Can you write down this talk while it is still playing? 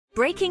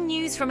Breaking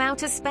news from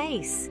outer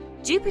space.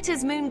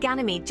 Jupiter's moon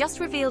Ganymede just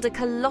revealed a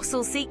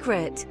colossal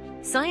secret.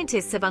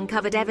 Scientists have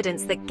uncovered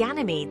evidence that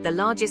Ganymede, the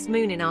largest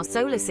moon in our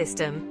solar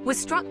system, was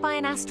struck by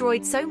an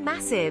asteroid so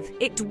massive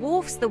it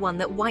dwarfs the one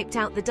that wiped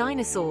out the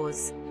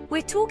dinosaurs.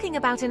 We're talking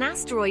about an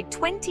asteroid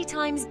 20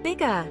 times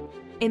bigger.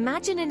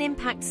 Imagine an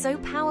impact so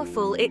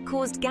powerful it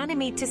caused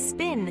Ganymede to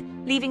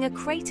spin, leaving a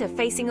crater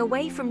facing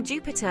away from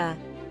Jupiter.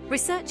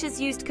 Researchers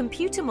used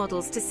computer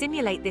models to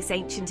simulate this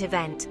ancient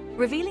event,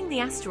 revealing the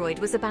asteroid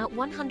was about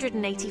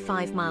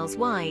 185 miles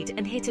wide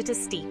and hit at a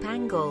steep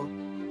angle.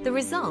 The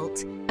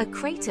result? A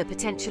crater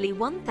potentially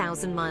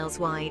 1,000 miles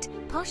wide,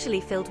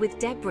 partially filled with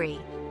debris.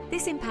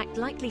 This impact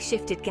likely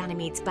shifted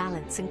Ganymede's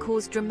balance and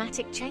caused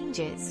dramatic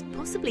changes,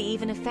 possibly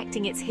even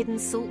affecting its hidden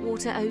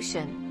saltwater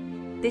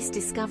ocean. This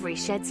discovery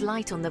sheds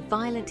light on the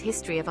violent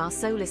history of our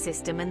solar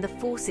system and the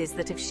forces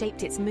that have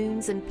shaped its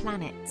moons and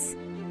planets.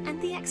 And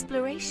the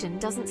exploration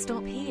doesn't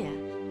stop here.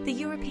 The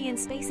European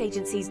Space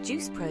Agency's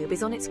JUICE probe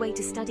is on its way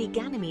to study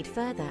Ganymede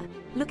further,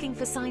 looking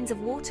for signs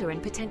of water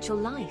and potential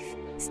life.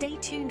 Stay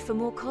tuned for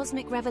more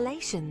cosmic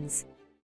revelations.